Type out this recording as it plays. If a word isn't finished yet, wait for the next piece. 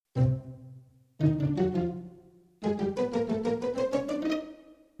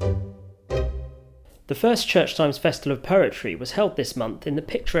The first Church Times Festival of Poetry was held this month in the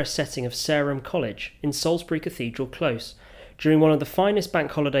picturesque setting of Sarum College in Salisbury Cathedral Close, during one of the finest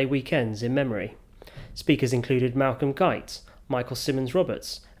bank holiday weekends in memory. Speakers included Malcolm Geitz, Michael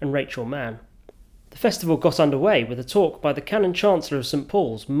Simmons-Roberts and Rachel Mann. The festival got underway with a talk by the Canon Chancellor of St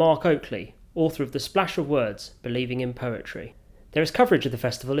Paul's, Mark Oakley, author of The Splash of Words, Believing in Poetry. There is coverage of the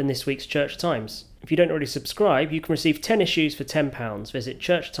festival in this week's Church Times. If you don't already subscribe, you can receive 10 issues for £10. Visit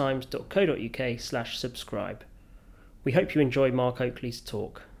churchtimes.co.uk/subscribe. We hope you enjoy Mark Oakley's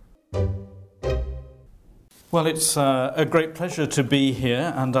talk. Well, it's a great pleasure to be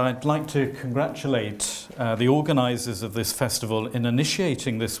here, and I'd like to congratulate the organisers of this festival in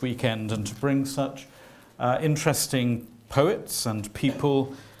initiating this weekend and to bring such interesting poets and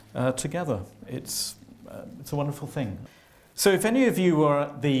people together. It's a wonderful thing. So if any of you were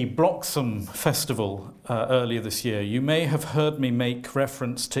at the Bloxham Festival earlier this year, you may have heard me make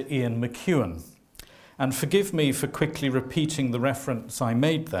reference to Ian McEwan. And forgive me for quickly repeating the reference I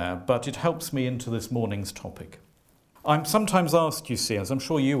made there, but it helps me into this morning's topic. I'm sometimes asked, you see, as I'm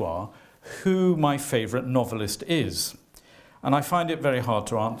sure you are, who my favourite novelist is. And I find it very hard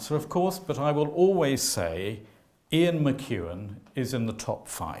to answer, of course, but I will always say Ian McEwan is in the top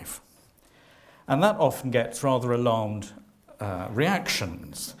 5. And that often gets rather alarmed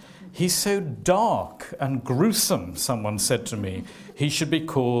reactions. He's so dark and gruesome, someone said to me. He should be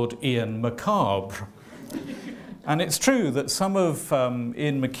called Ian Macabre. And it's true that some of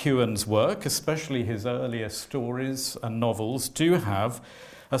Ian McEwan's work, especially his earlier stories and novels, do have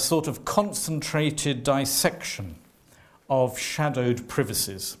a sort of concentrated dissection of shadowed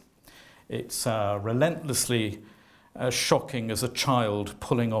privacies. It's relentlessly shocking as a child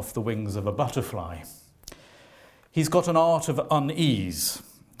pulling off the wings of a butterfly. He's got an art of unease,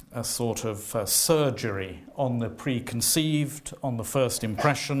 a sort of surgery on the preconceived, on the first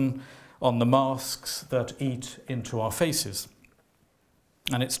impression, on the masks that eat into our faces.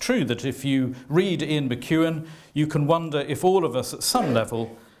 And it's true that if you read Ian McEwan, you can wonder if all of us at some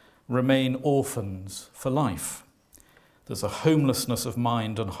level remain orphans for life. There's a homelessness of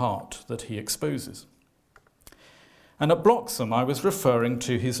mind and heart that he exposes. And at Bloxham, I was referring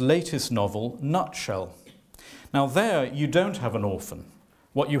to his latest novel, Nutshell. Now there, you don't have an orphan.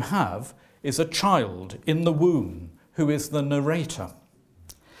 What you have is a child in the womb who is the narrator.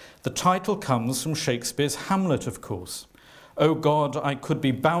 The title comes from Shakespeare's Hamlet, of course. "O God, I could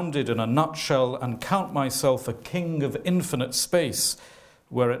be bounded in a nutshell and count myself a king of infinite space,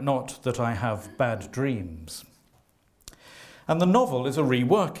 were it not that I have bad dreams." And the novel is a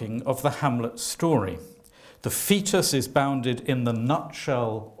reworking of the Hamlet story. The fetus is bounded in the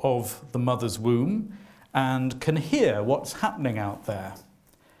nutshell of the mother's womb and can hear what's happening out there.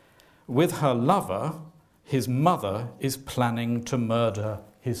 With her lover, his mother is planning to murder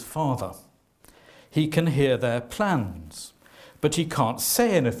his father. He can hear their plans, but he can't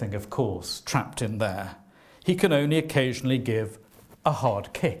say anything, of course, trapped in there. He can only occasionally give a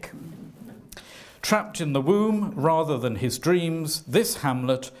hard kick. Trapped in the womb rather than his dreams, this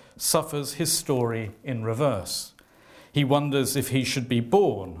Hamlet suffers his story in reverse. He wonders if he should be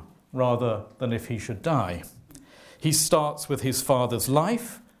born rather than if he should die. He starts with his father's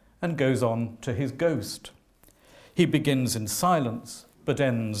life and goes on to his ghost. He begins in silence but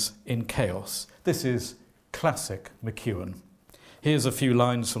ends in chaos. This is classic McEwan. Here's a few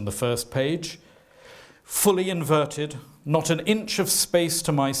lines from the first page. "Fully inverted, not an inch of space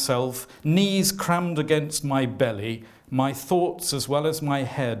to myself, knees crammed against my belly, my thoughts as well as my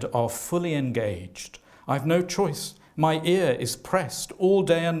head are fully engaged. I've no choice. My ear is pressed all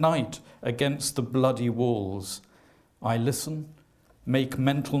day and night against the bloody walls. I listen, make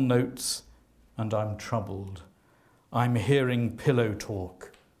mental notes, and I'm troubled. I'm hearing pillow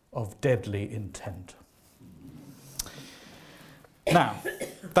talk of deadly intent." Now,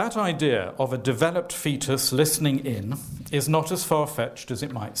 that idea of a developed fetus listening in is not as far-fetched as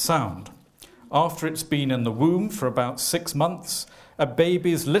it might sound. After it's been in the womb for about 6 months, a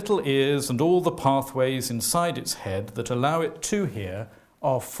baby's little ears and all the pathways inside its head that allow it to hear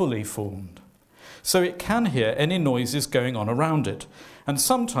are fully formed. So it can hear any noises going on around it, and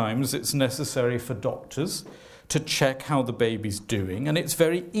sometimes it's necessary for doctors to check how the baby's doing, and it's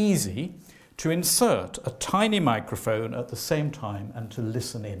very easy to insert a tiny microphone at the same time and to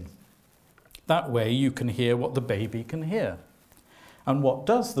listen in. That way you can hear what the baby can hear. And what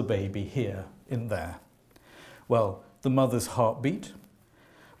does the baby hear in there? Well, the mother's heartbeat,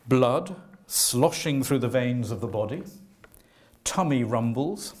 blood sloshing through the veins of the body, tummy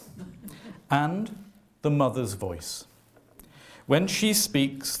rumbles, and the mother's voice. When she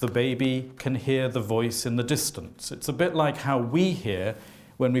speaks, the baby can hear the voice in the distance. It's a bit like how we hear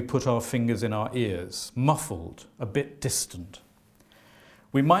when we put our fingers in our ears, muffled, a bit distant.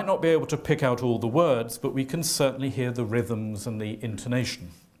 We might not be able to pick out all the words, but we can certainly hear the rhythms and the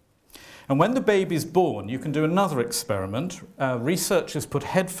intonation. And when the baby's born, you can do another experiment. Researchers put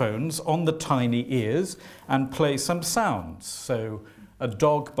headphones on the tiny ears and play some sounds. So a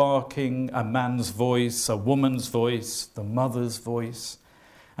dog barking, a man's voice, a woman's voice, the mother's voice.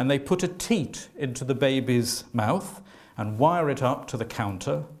 And they put a teat into the baby's mouth and wire it up to the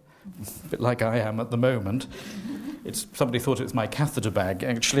counter, a bit like I am at the moment. Somebody thought it was my catheter bag,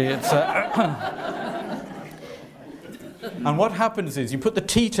 actually. And what happens is you put the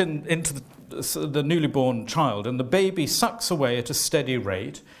teat into the newly born child, and the baby sucks away at a steady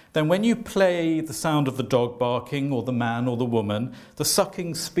rate. Then when you play the sound of the dog barking or the man or the woman, the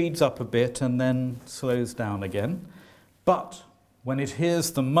sucking speeds up a bit and then slows down again. But when it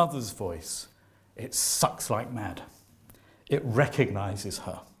hears the mother's voice, it sucks like mad. It recognizes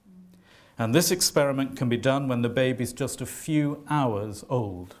her. And this experiment can be done when the baby's just a few hours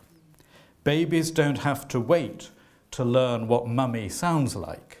old. Babies don't have to wait to learn what mummy sounds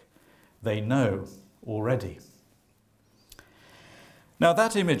like. They know already. Now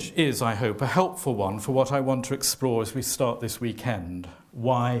that image is, I hope, a helpful one for what I want to explore as we start this weekend.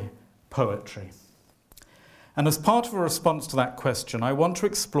 Why poetry? And as part of a response to that question, I want to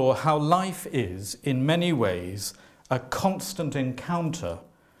explore how life is, in many ways, a constant encounter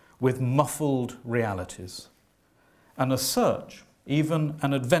with muffled realities, and a search, even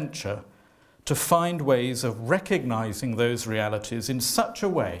an adventure, to find ways of recognizing those realities in such a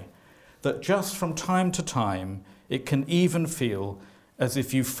way that just from time to time it can even feel as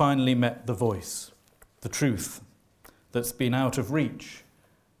if you finally met the voice, the truth, that's been out of reach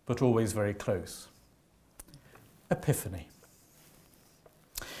but always very close. Epiphany.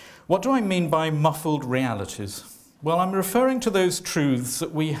 What do I mean by muffled realities? Well, I'm referring to those truths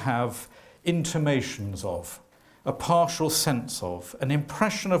that we have intimations of, a partial sense of, an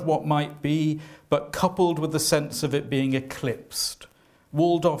impression of what might be, but coupled with the sense of it being eclipsed,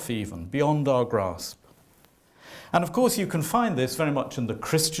 walled off even, beyond our grasp. And of course you can find this very much in the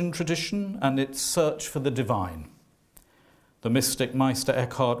Christian tradition and its search for the divine. The mystic Meister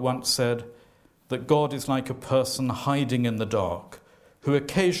Eckhart once said that God is like a person hiding in the dark, who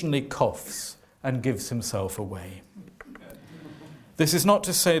occasionally coughs and gives himself away. This is not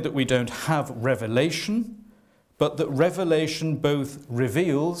to say that we don't have revelation, but that revelation both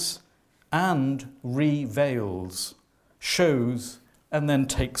reveals and reveals, shows and then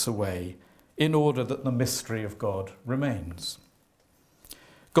takes away, in order that the mystery of God remains.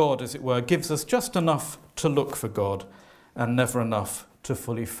 God, as it were, gives us just enough to look for God and never enough to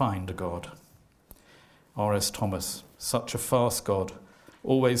fully find God. R.S. Thomas, such a fast God,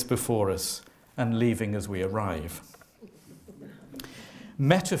 always before us and leaving as we arrive.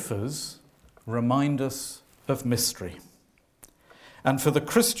 Metaphors remind us of mystery. And for the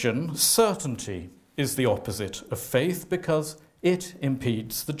Christian, certainty is the opposite of faith because it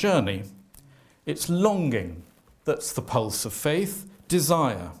impedes the journey. It's longing that's the pulse of faith,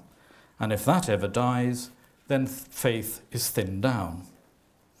 desire. And if that ever dies, then faith is thinned down.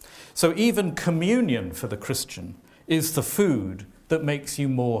 So even communion for the Christian is the food that makes you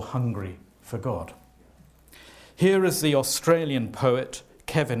more hungry for God. Here is the Australian poet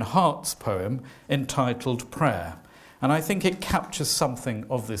Kevin Hart's poem entitled Prayer, and I think it captures something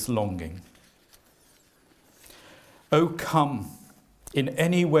of this longing. Oh, come in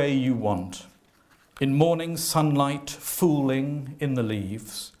any way you want, in morning sunlight fooling in the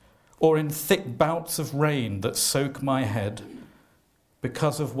leaves, or in thick bouts of rain that soak my head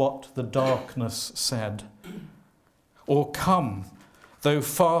because of what the darkness said. Or come, though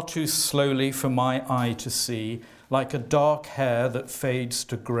far too slowly for my eye to see, like a dark hair that fades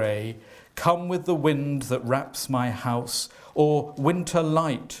to grey, come with the wind that wraps my house, or winter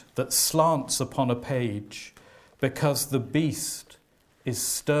light that slants upon a page, because the beast is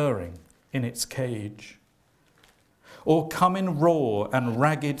stirring in its cage. Or come in raw and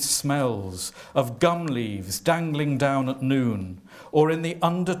ragged smells of gum leaves dangling down at noon, or in the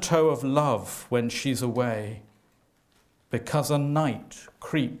undertow of love when she's away, because a night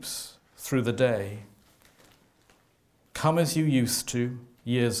creeps through the day. Come as you used to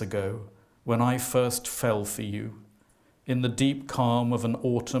years ago, when I first fell for you, in the deep calm of an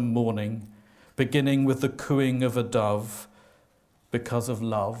autumn morning, beginning with the cooing of a dove, because of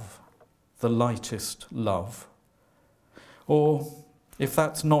love, the lightest love. Or, if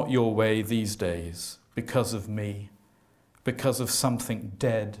that's not your way these days, because of me, because of something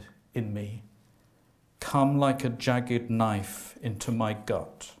dead in me, come like a jagged knife into my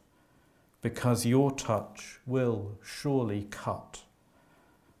gut, because your touch will surely cut,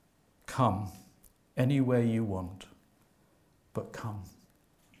 come anywhere you want, but come.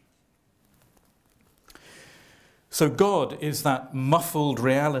 So God is that muffled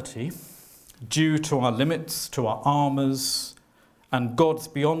reality due to our limits, to our armours, and God's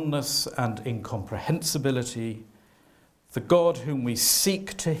beyondness and incomprehensibility, the God whom we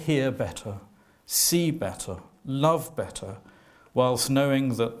seek to hear better, see better, love better, whilst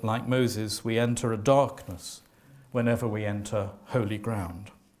knowing that, like Moses, we enter a darkness whenever we enter holy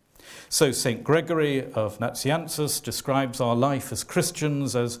ground. So St. Gregory of Nazianzus describes our life as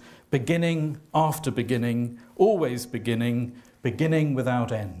Christians as beginning after beginning, always beginning, beginning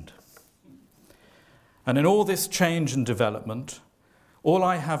without end. And in all this change and development, all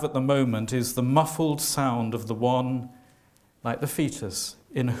I have at the moment is the muffled sound of the one, like the fetus,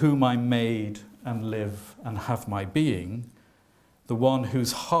 in whom I made and live and have my being, the one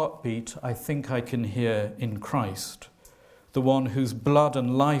whose heartbeat I think I can hear in Christ, the one whose blood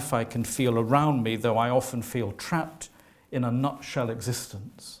and life I can feel around me, though I often feel trapped in a nutshell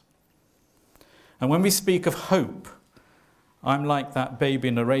existence. And when we speak of hope, I'm like that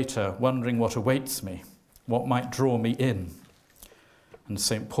baby narrator wondering what awaits me, what might draw me in. And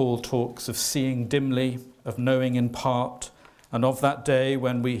St. Paul talks of seeing dimly, of knowing in part, and of that day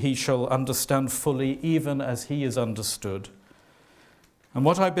when he shall understand fully, even as he is understood. And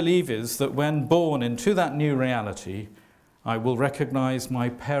what I believe is that when born into that new reality, I will recognize my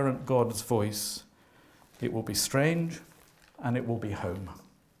parent God's voice. It will be strange, and it will be home.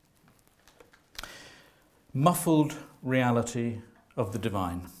 Muffled reality of the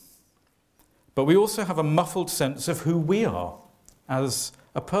divine. But we also have a muffled sense of who we are as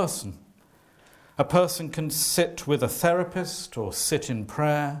a person. A person can sit with a therapist or sit in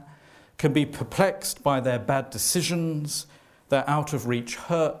prayer, can be perplexed by their bad decisions, their out-of-reach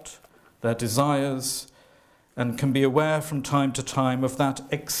hurt, their desires, and can be aware from time to time of that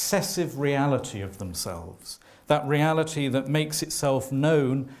excessive reality of themselves, that reality that makes itself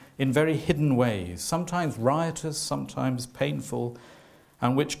known in very hidden ways, sometimes riotous, sometimes painful,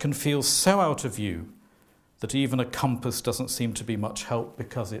 and which can feel so out of view that even a compass doesn't seem to be much help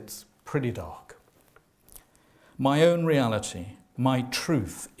because it's pretty dark. My own reality, my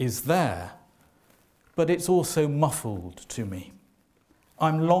truth is there, but it's also muffled to me.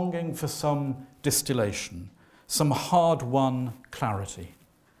 I'm longing for some distillation, some hard-won clarity,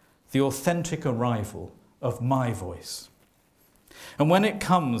 the authentic arrival of my voice. And when it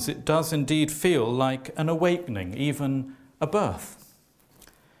comes, it does indeed feel like an awakening, even a birth.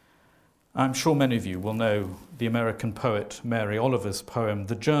 I'm sure many of you will know the American poet Mary Oliver's poem,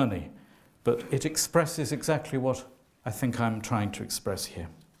 The Journey, but it expresses exactly what I think I'm trying to express here.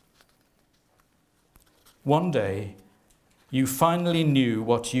 One day, you finally knew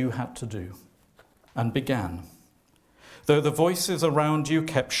what you had to do and began. Though the voices around you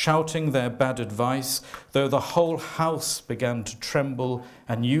kept shouting their bad advice, though the whole house began to tremble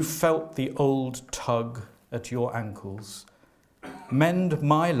and you felt the old tug at your ankles, mend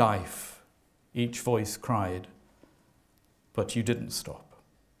my life, each voice cried. But you didn't stop.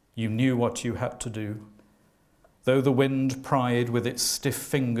 You knew what you had to do. Though the wind pried with its stiff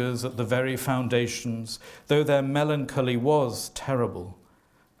fingers at the very foundations, though their melancholy was terrible,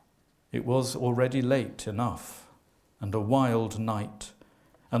 it was already late enough, and a wild night,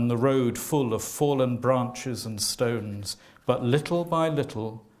 and the road full of fallen branches and stones. But little by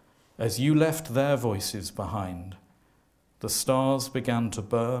little, as you left their voices behind, the stars began to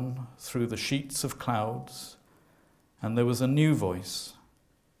burn through the sheets of clouds, and there was a new voice,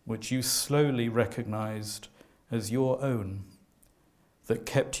 which you slowly recognized as your own, that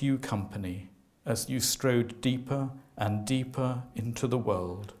kept you company as you strode deeper and deeper into the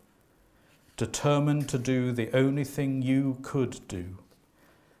world, determined to do the only thing you could do,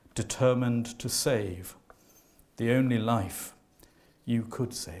 determined to save the only life you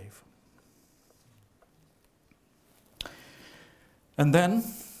could save. And then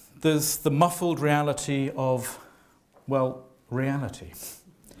there's the muffled reality of, well, reality.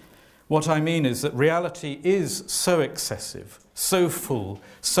 What I mean is that reality is so excessive, so full,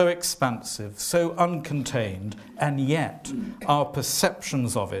 so expansive, so uncontained, and yet our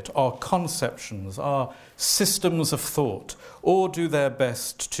perceptions of it, our conceptions, our systems of thought, all do their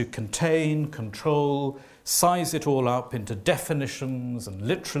best to contain, control, size it all up into definitions and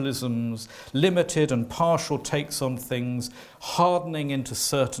literalisms, limited and partial takes on things, hardening into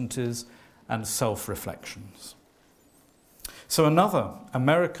certainties and self-reflections. So another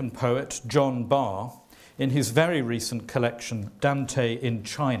American poet, John Barr, in his very recent collection, Dante in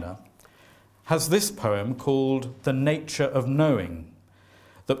China, has this poem called The Nature of Knowing,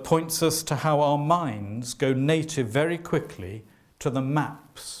 that points us to how our minds go native very quickly to the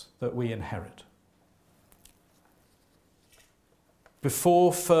maps that we inherit.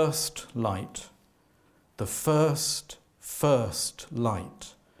 Before first light, the first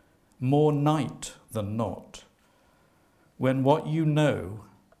light, more night than not, when what you know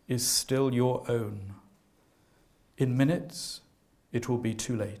is still your own. In minutes, it will be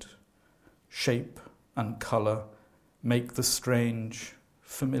too late. Shape and colour make the strange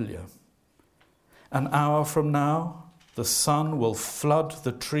familiar. An hour from now, the sun will flood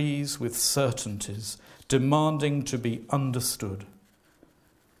the trees with certainties, demanding to be understood.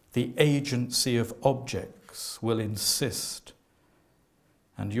 The agency of objects will insist,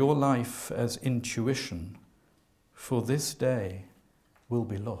 and your life as intuition for this day will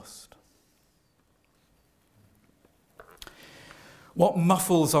be lost. What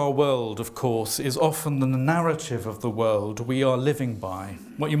muffles our world, of course, is often the narrative of the world we are living by,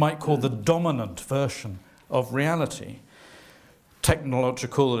 what you might call the dominant version of reality.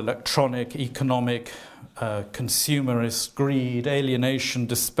 Technological, electronic, economic, consumerist, greed, alienation,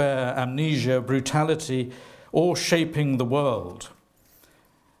 despair, amnesia, brutality, all shaping the world.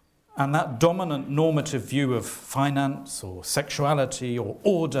 And that dominant normative view of finance or sexuality or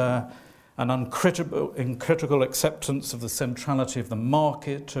order, an uncritical acceptance of the centrality of the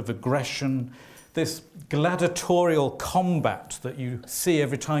market, of aggression, this gladiatorial combat that you see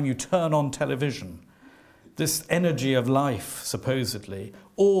every time you turn on television, this energy of life, supposedly,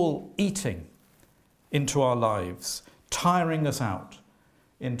 all eating into our lives, tiring us out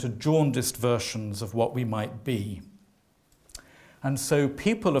into jaundiced versions of what we might be. And so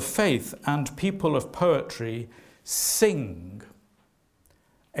people of faith and people of poetry sing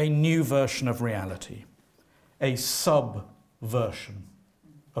a new version of reality, a subversion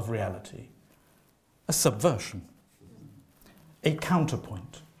of reality, a subversion, a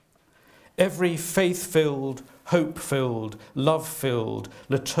counterpoint. Every faith-filled, hope-filled, love-filled,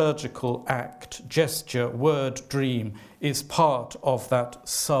 liturgical act, gesture, word, dream is part of that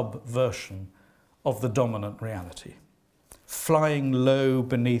subversion of the dominant reality, flying low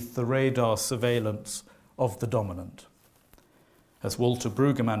beneath the radar surveillance of the dominant. As Walter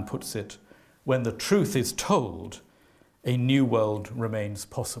Brueggemann puts it, when the truth is told, a new world remains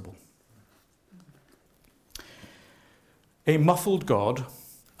possible. A muffled God,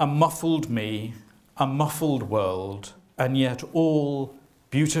 a muffled me, a muffled world, and yet all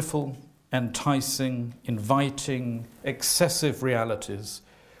beautiful, enticing, inviting, excessive realities,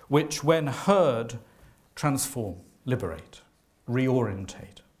 which when heard, transform, liberate,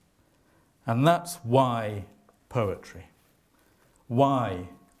 reorientate. And that's why poetry. Why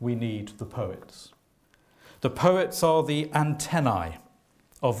we need the poets. The poets are the antennae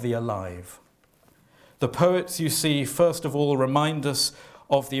of the alive. The poets, you see, first of all, remind us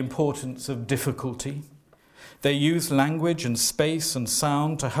of the importance of difficulty. They use language and space and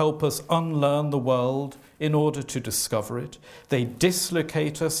sound to help us unlearn the world in order to discover it. They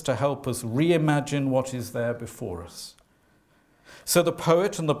dislocate us to help us reimagine what is there before us. So the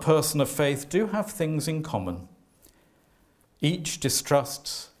poet and the person of faith do have things in common. Each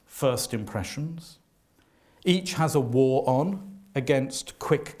distrusts first impressions. Each has a war on against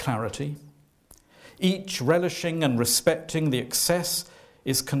quick clarity. Each relishing and respecting the excess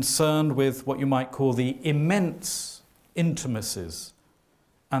is concerned with what you might call the immense intimacies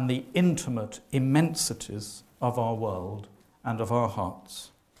and the intimate immensities of our world and of our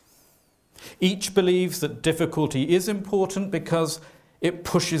hearts. Each believes that difficulty is important because it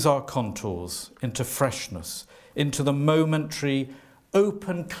pushes our contours into freshness, into the momentary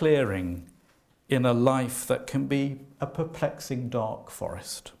open clearing in a life that can be a perplexing dark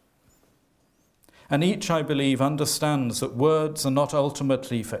forest. And each, I believe, understands that words are not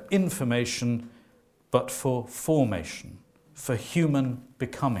ultimately for information, but for formation, for human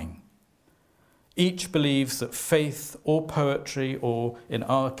becoming. Each believes that faith or poetry, or in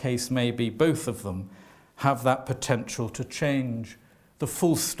our case maybe both of them, have that potential to change the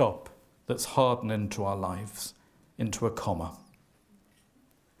full stop that's hardened into our lives, into a comma.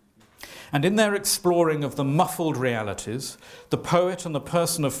 And in their exploring of the muffled realities, the poet and the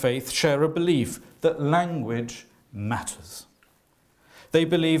person of faith share a belief that language matters. They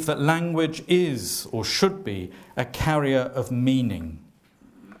believe that language is, or should be, a carrier of meaning,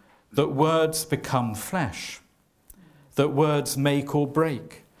 that words become flesh, that words make or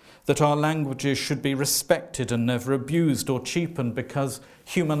break, that our languages should be respected and never abused or cheapened because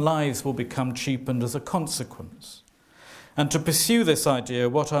human lives will become cheapened as a consequence. And to pursue this idea,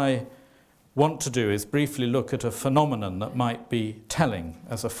 what I want to do is briefly look at a phenomenon that might be telling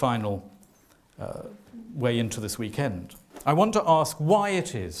as a final way into this weekend. I want to ask why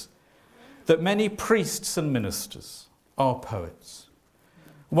it is that many priests and ministers are poets.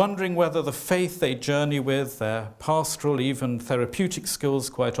 wondering whether the faith they journey with, their pastoral, even therapeutic skills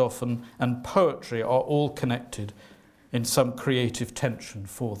quite often, and poetry are all connected in some creative tension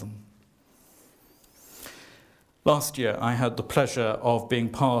for them. Last year, I had the pleasure of being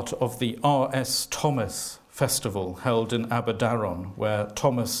part of the R.S. Thomas Festival held in Aberdaron, where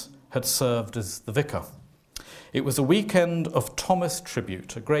Thomas had served as the vicar. It was a weekend of Thomas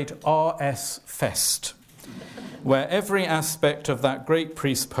tribute, a great R.S. fest, where every aspect of that great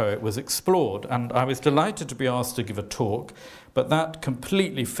priest-poet was explored, and I was delighted to be asked to give a talk, but that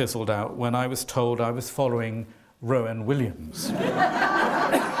completely fizzled out when I was told I was following Rowan Williams.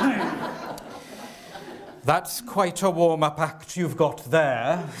 "That's quite a warm-up act you've got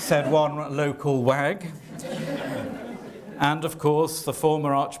there," said one local wag. And, of course, the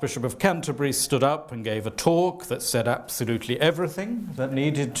former Archbishop of Canterbury stood up and gave a talk that said absolutely everything that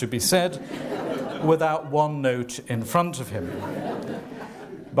needed to be said without one note in front of him.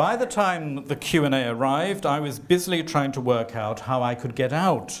 By the time the Q&A arrived, I was busily trying to work out how I could get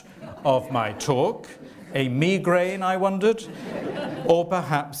out of my talk. A migraine, I wondered, or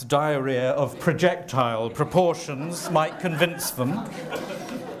perhaps diarrhea of projectile proportions might convince them.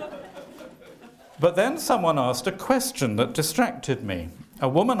 But then someone asked a question that distracted me. A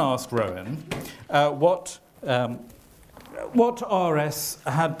woman asked Rowan what R.S.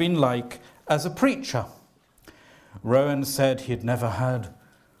 had been like as a preacher. Rowan said he'd never had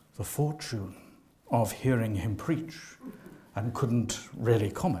the fortune of hearing him preach and couldn't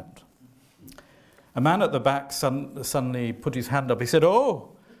really comment. A man at the back suddenly put his hand up. He said, "Oh,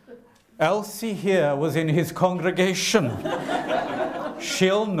 Elsie here was in his congregation.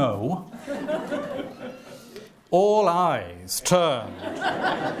 She'll know." All eyes turned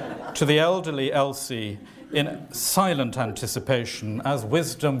to the elderly Elsie in silent anticipation as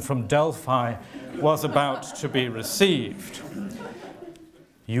wisdom from Delphi was about to be received.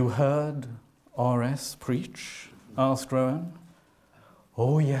 "You heard R.S. preach?" asked Rowan.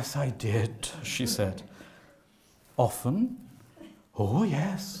 "Oh, yes, I did," she said. "Often?" "Oh,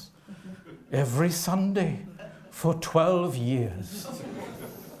 yes. Every Sunday for 12 years.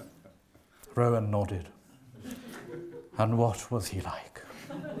 Rowan nodded. "And what was he like?"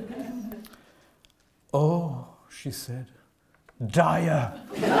 "Oh," she said, "dire."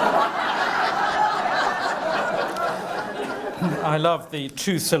 I love the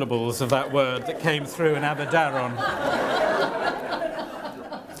 2 syllables of that word that came through in Aberdaron.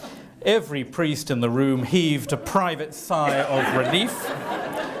 Every priest in the room heaved a private sigh of relief.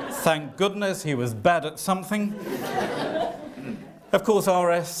 Thank goodness he was bad at something. Of course,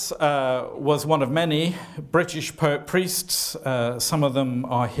 R.S. was one of many British poet priests. Some of them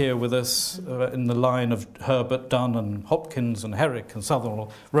are here with us in the line of Herbert Dunn and Hopkins and Herrick and Southern,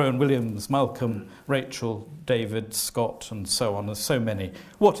 Rowan Williams, Malcolm, Rachel, David, Scott, and so on. There's so many.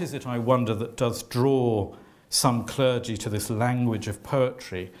 What is it, I wonder, that does draw some clergy to this language of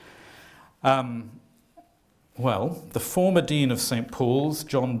poetry? Well, the former Dean of St. Paul's,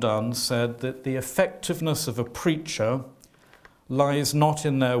 John Donne, said that the effectiveness of a preacher lies not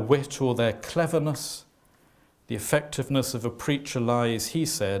in their wit or their cleverness. The effectiveness of a preacher lies, he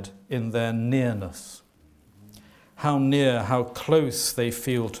said, in their nearness. How near, how close they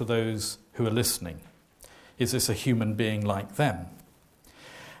feel to those who are listening. Is this a human being like them?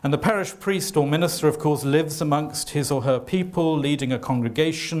 And the parish priest or minister, of course, lives amongst his or her people, leading a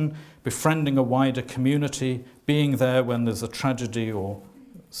congregation, befriending a wider community, being there when there's a tragedy or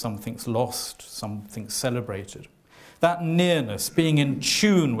something's lost, something's celebrated. That nearness, being in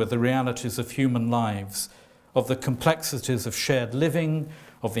tune with the realities of human lives, of the complexities of shared living,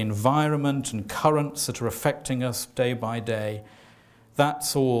 of the environment and currents that are affecting us day by day,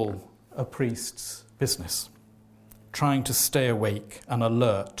 that's all a priest's business. Trying to stay awake and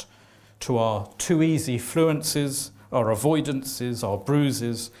alert to our too easy fluences, our avoidances, our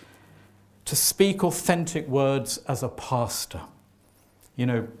bruises, to speak authentic words as a pastor. You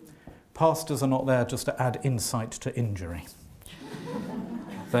know, pastors are not there just to add insight to injury.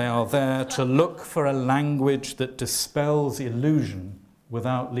 They are there to look for a language that dispels illusion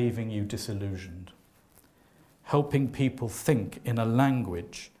without leaving you disillusioned. Helping people think in a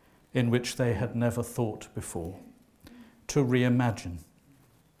language in which they had never thought before. To reimagine.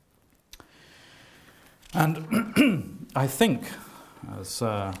 And I think, as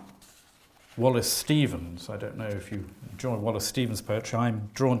Wallace Stevens, I don't know if you enjoy Wallace Stevens' poetry, I'm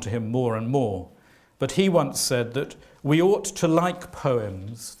drawn to him more and more, but he once said that we ought to like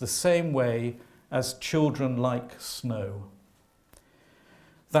poems the same way as children like snow.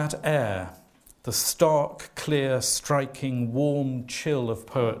 That air, the stark, clear, striking, warm chill of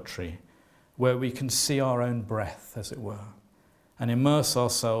poetry, where we can see our own breath, as it were, and immerse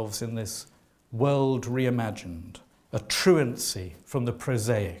ourselves in this world reimagined. A truancy from the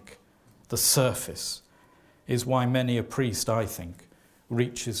prosaic, the surface, is why many a priest, I think,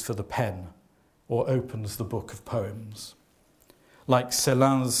 reaches for the pen or opens the book of poems. Like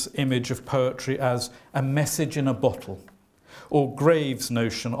Célin's image of poetry as a message in a bottle, or Graves'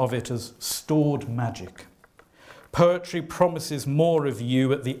 notion of it as stored magic. Poetry promises more of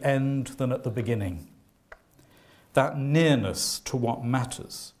you at the end than at the beginning. That nearness to what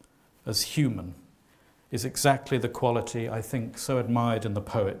matters as human is exactly the quality, I think, so admired in the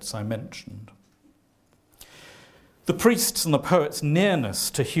poets I mentioned. The priest's and the poet's nearness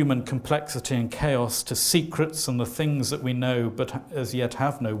to human complexity and chaos, to secrets and the things that we know but as yet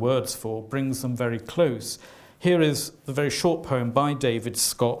have no words for, brings them very close. Here is the very short poem by David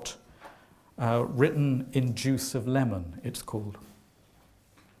Scott, written in Juice of Lemon, it's called.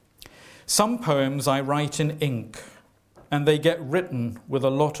 Some poems I write in ink, and they get written with a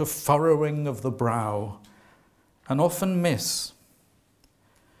lot of furrowing of the brow, and often miss.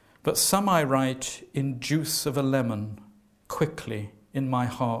 But some I write in juice of a lemon, quickly in my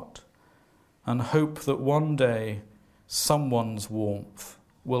heart, and hope that one day someone's warmth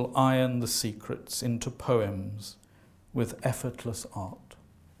will iron the secrets into poems with effortless art.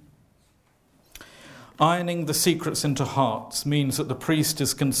 Ironing the secrets into hearts means that the priest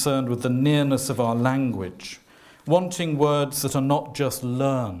is concerned with the nearness of our language, wanting words that are not just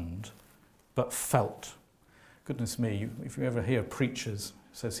learned, but felt. Goodness me, if you ever hear preachers,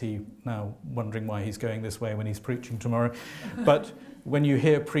 says he, now wondering why he's going this way when he's preaching tomorrow, but when you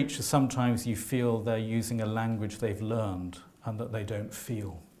hear preachers, sometimes you feel they're using a language they've learned and that they don't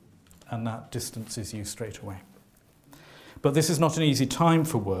feel, and that distances you straight away. But this is not an easy time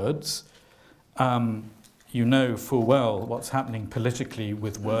for words. You know full well what's happening politically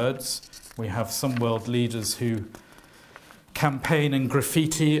with words. We have some world leaders who campaign in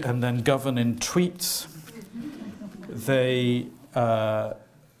graffiti and then govern in tweets. They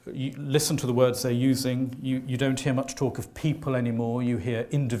you listen to the words they're using. You don't hear much talk of people anymore. You hear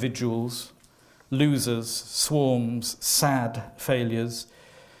individuals, losers, swarms, sad failures.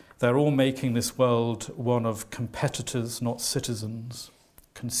 They're all making this world one of competitors, not citizens,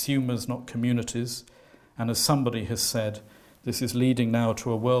 consumers, not communities. And as somebody has said, this is leading now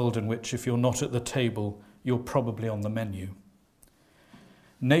to a world in which if you're not at the table, you're probably on the menu.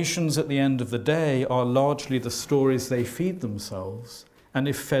 Nations at the end of the day are largely the stories they feed themselves, and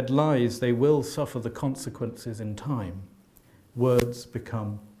if fed lies, they will suffer the consequences in time. Words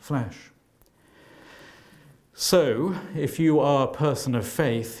become flesh. So, if you are a person of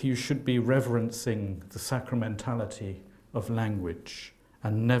faith, you should be reverencing the sacramentality of language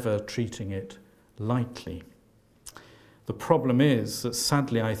and never treating it lightly. The problem is that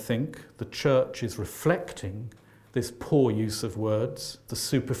sadly, I think, the church is reflecting this poor use of words, the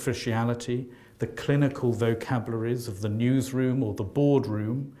superficiality, the clinical vocabularies of the newsroom or the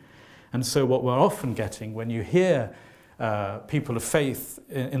boardroom. And so what we're often getting when you hear people of faith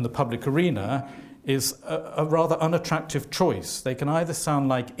in the public arena is a rather unattractive choice. They can either sound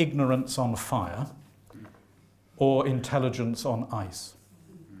like ignorance on fire or intelligence on ice.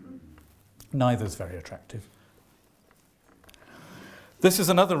 Neither's very attractive. This is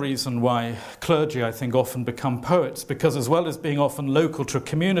another reason why clergy, I think, often become poets, because as well as being often local to a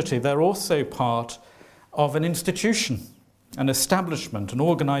community, they're also part of an institution, an establishment, an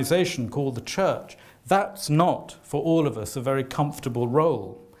organisation called the church. That's not, for all of us, a very comfortable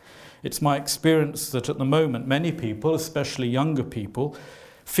role. It's my experience that at the moment many people, especially younger people,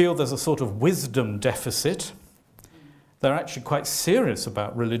 feel there's a sort of wisdom deficit. They're actually quite serious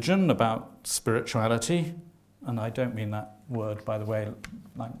about religion, about spirituality, and I don't mean that word, by the way,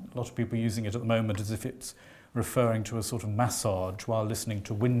 like a lot of people using it at the moment as if it's referring to a sort of massage while listening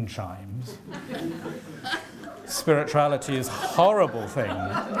to wind chimes. Spirituality is a horrible thing.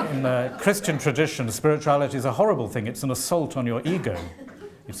 In the Christian tradition, spirituality is a horrible thing. It's an assault on your ego.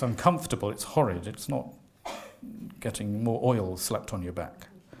 It's uncomfortable, it's horrid, it's not getting more oil slapped on your back.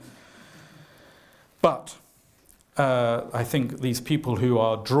 But I think these people who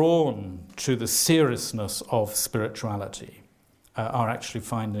are drawn to the seriousness of spirituality are actually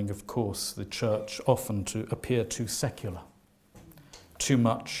finding, of course, the church often to appear too secular, too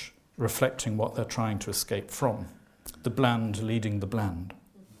much reflecting what they're trying to escape from, the bland leading the bland.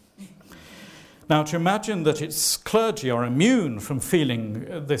 Now, to imagine that its clergy are immune from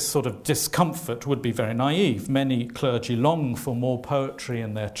feeling this sort of discomfort would be very naive. Many clergy long for more poetry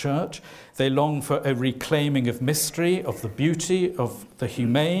in their church. They long for a reclaiming of mystery, of the beauty, of the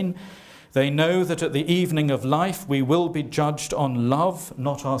humane. They know that at the evening of life we will be judged on love,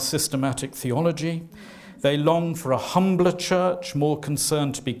 not our systematic theology. They long for a humbler church, more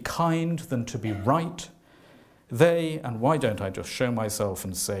concerned to be kind than to be right. They, and why don't I just show myself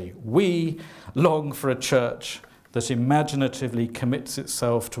and say, we long for a church that imaginatively commits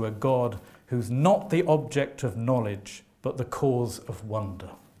itself to a God who's not the object of knowledge, but the cause of wonder.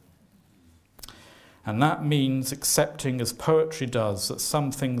 And that means accepting, as poetry does, that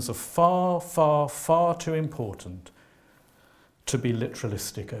some things are far, far, far too important to be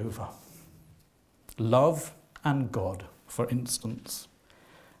literalistic over. Love and God, for instance.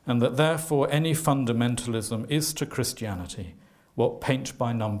 And that therefore any fundamentalism is to Christianity what paint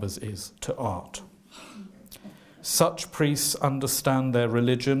by numbers is to art. Such priests understand their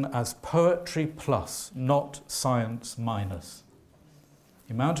religion as poetry plus, not science minus.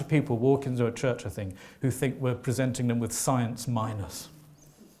 The amount of people walk into a church, I think, who think we're presenting them with science minus.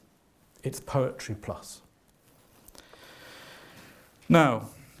 It's poetry plus. Now,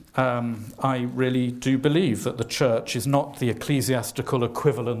 I really do believe that the church is not the ecclesiastical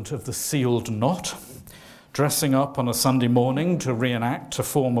equivalent of the sealed knot, dressing up on a Sunday morning to reenact a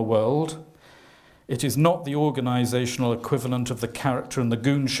former world. It is not the organisational equivalent of the character in the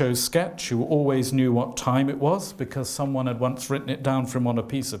Goon Show sketch who always knew what time it was because someone had once written it down for him on a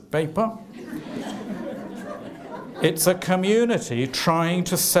piece of paper. It's a community trying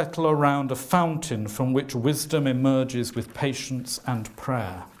to settle around a fountain from which wisdom emerges with patience and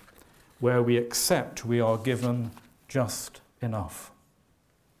prayer, where we accept we are given just enough.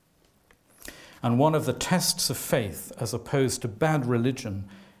 And one of the tests of faith, as opposed to bad religion,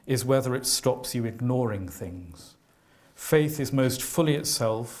 is whether it stops you ignoring things. Faith is most fully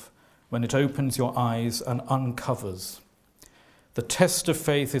itself when it opens your eyes and uncovers. The test of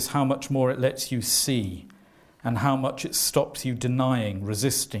faith is how much more it lets you see and how much it stops you denying,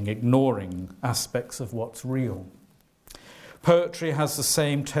 resisting, ignoring aspects of what's real. Poetry has the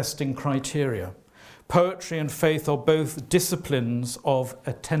same testing criteria. Poetry and faith are both disciplines of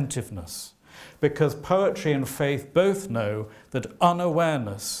attentiveness, because poetry and faith both know that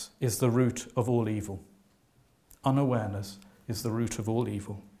unawareness is the root of all evil. Unawareness is the root of all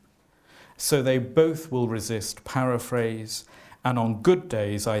evil. So they both will resist paraphrase, and on good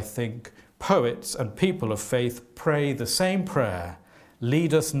days, I think, poets and people of faith pray the same prayer,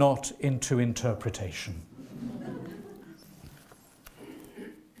 lead us not into interpretation.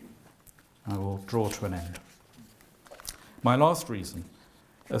 I will draw to an end. My last reason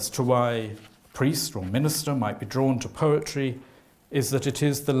as to why priest or minister might be drawn to poetry is that it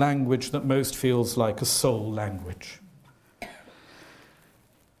is the language that most feels like a soul language.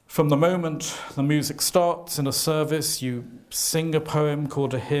 From the moment the music starts in a service, you sing a poem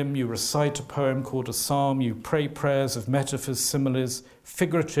called a hymn, you recite a poem called a psalm, you pray prayers of metaphors, similes,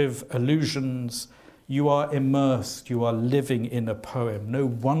 figurative allusions. You are immersed, you are living in a poem. No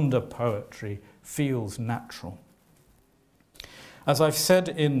wonder poetry feels natural. As I've said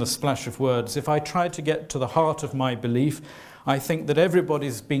in The Splash of Words, if I try to get to the heart of my belief, I think that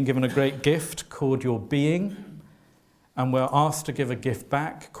everybody's been given a great gift called your being, and we're asked to give a gift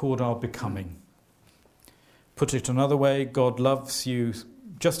back called our becoming. Put it another way, God loves you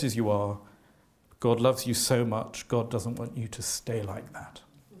just as you are. God loves you so much, God doesn't want you to stay like that.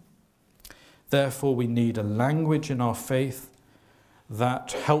 Therefore, we need a language in our faith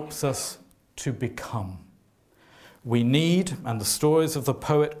that helps us to become. We need, and the stories of the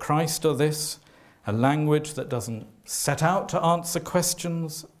poet Christ are this, a language that doesn't set out to answer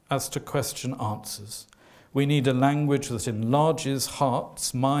questions as to question answers. We need a language that enlarges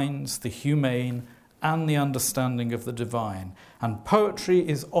hearts, minds, the humane, and the understanding of the divine. And poetry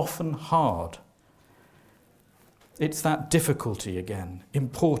is often hard. It's that difficulty again,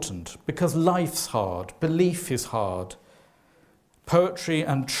 important, because life's hard, belief is hard. Poetry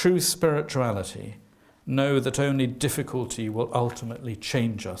and true spirituality know that only difficulty will ultimately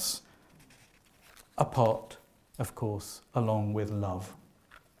change us, apart, of course, along with love.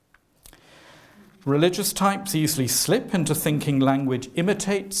 Religious types easily slip into thinking language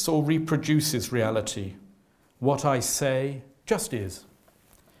imitates or reproduces reality. What I say just is.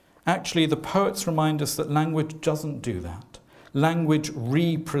 Actually, the poets remind us that language doesn't do that. Language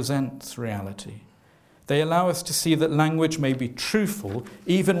represents reality. They allow us to see that language may be truthful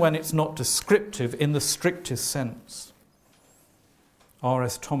even when it's not descriptive in the strictest sense.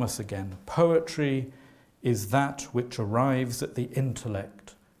 R.S. Thomas again. Poetry is that which arrives at the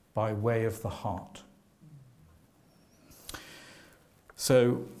intellect by way of the heart.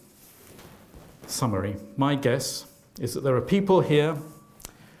 So, summary. My guess is that there are people here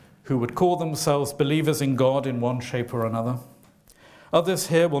who would call themselves believers in God in one shape or another. Others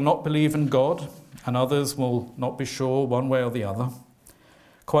here will not believe in God, and others will not be sure one way or the other.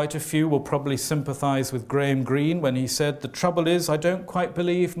 Quite a few will probably sympathise with Graham Greene when he said, "The trouble is, I don't quite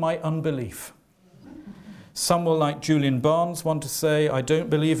believe my unbelief." Some will, like Julian Barnes, want to say, "I don't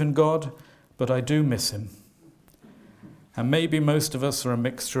believe in God, but I do miss him." And maybe most of us are a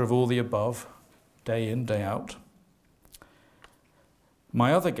mixture of all the above, day in, day out.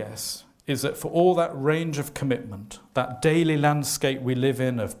 My other guess is that for all that range of commitment, that daily landscape we live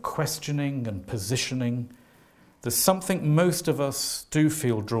in of questioning and positioning, there's something most of us do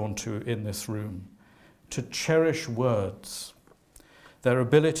feel drawn to in this room, to cherish words, their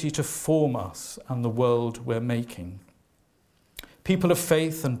ability to form us and the world we're making. People of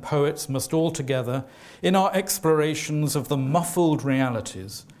faith and poets must all together, in our explorations of the muffled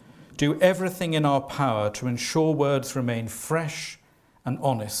realities, do everything in our power to ensure words remain fresh and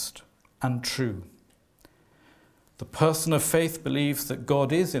honest and true. The person of faith believes that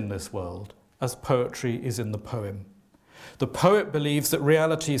God is in this world, as poetry is in the poem. The poet believes that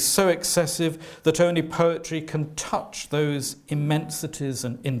reality is so excessive that only poetry can touch those immensities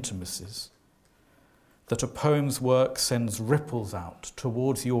and intimacies, that a poem's work sends ripples out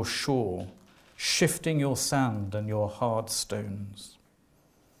towards your shore, shifting your sand and your hard stones.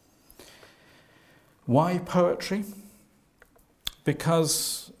 Why poetry?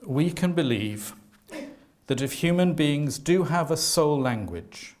 Because we can believe that if human beings do have a soul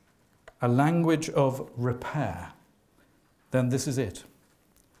language, a language of repair, then this is it.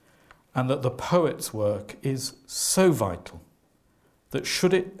 And that the poet's work is so vital that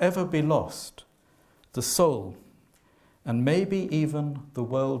should it ever be lost, the soul, and maybe even the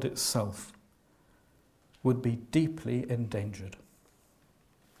world itself, would be deeply endangered.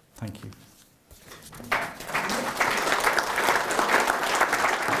 Thank you.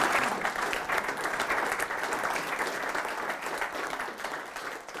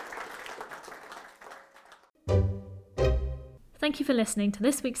 Thank you for listening to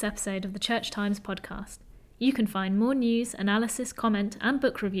this week's episode of the Church Times podcast. You can find more news, analysis, comment and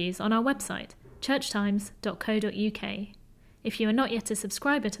book reviews on our website, churchtimes.co.uk. If you are not yet a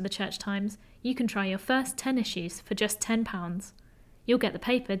subscriber to the Church Times, you can try your first 10 issues for just £10. You'll get the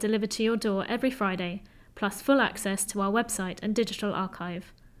paper delivered to your door every Friday, plus full access to our website and digital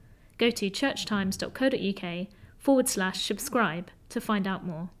archive. Go to churchtimes.co.uk/subscribe to find out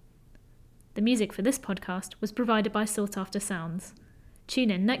more. The music for this podcast was provided by Sought After Sounds. Tune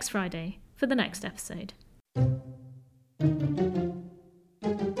in next Friday for the next episode.